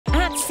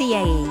At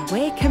CAE,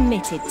 we're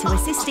committed to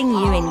assisting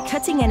you in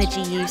cutting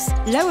energy use,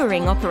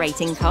 lowering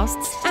operating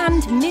costs,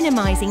 and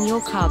minimising your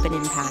carbon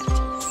impact.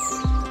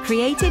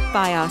 Created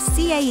by our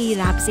CAE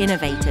Labs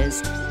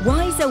innovators,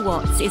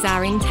 WiserWatts is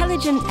our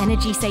intelligent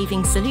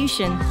energy-saving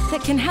solution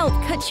that can help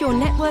cut your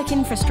network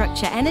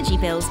infrastructure energy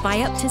bills by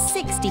up to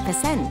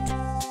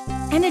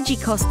 60%. Energy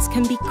costs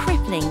can be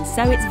crippling,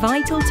 so it's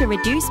vital to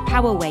reduce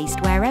power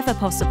waste wherever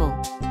possible.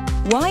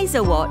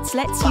 WiserWatts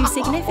lets you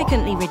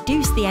significantly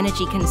reduce the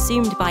energy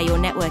consumed by your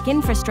network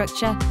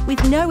infrastructure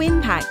with no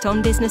impact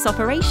on business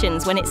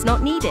operations when it's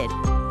not needed.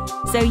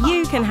 So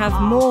you can have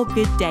more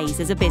good days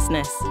as a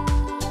business.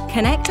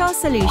 Connect our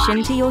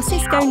solution to your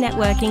Cisco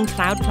networking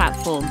cloud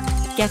platform,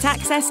 get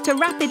access to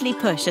rapidly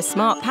push a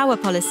smart power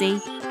policy,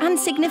 and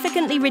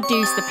significantly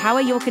reduce the power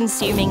you're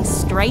consuming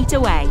straight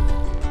away.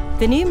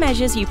 The new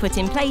measures you put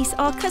in place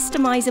are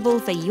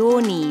customizable for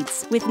your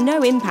needs with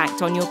no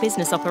impact on your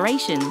business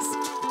operations.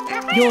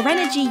 Your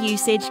energy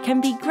usage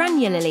can be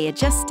granularly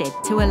adjusted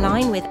to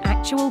align with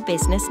actual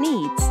business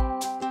needs.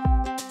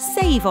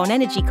 Save on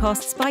energy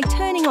costs by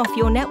turning off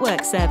your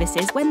network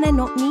services when they're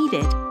not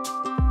needed.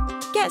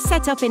 Get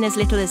set up in as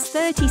little as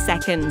 30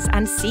 seconds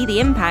and see the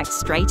impact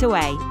straight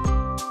away.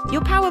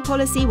 Your power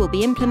policy will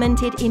be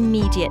implemented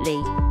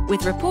immediately,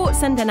 with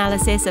reports and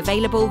analysis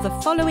available the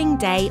following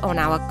day on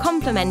our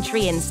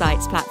complementary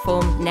insights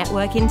platform,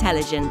 Network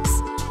Intelligence.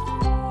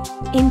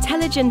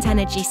 Intelligent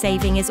energy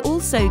saving is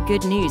also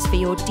good news for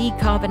your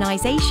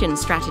decarbonisation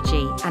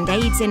strategy and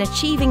aids in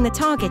achieving the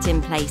target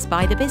in place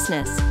by the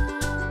business.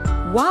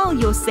 While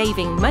you're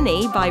saving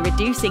money by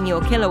reducing your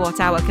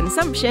kilowatt-hour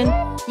consumption,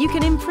 you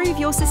can improve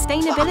your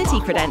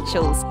sustainability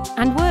credentials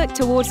and work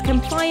towards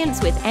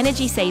compliance with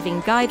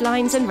energy-saving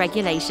guidelines and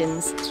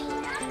regulations.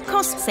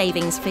 Cost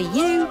savings for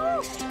you,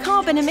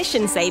 carbon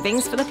emission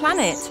savings for the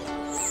planet.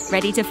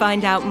 Ready to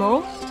find out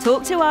more?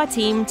 Talk to our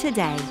team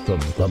today.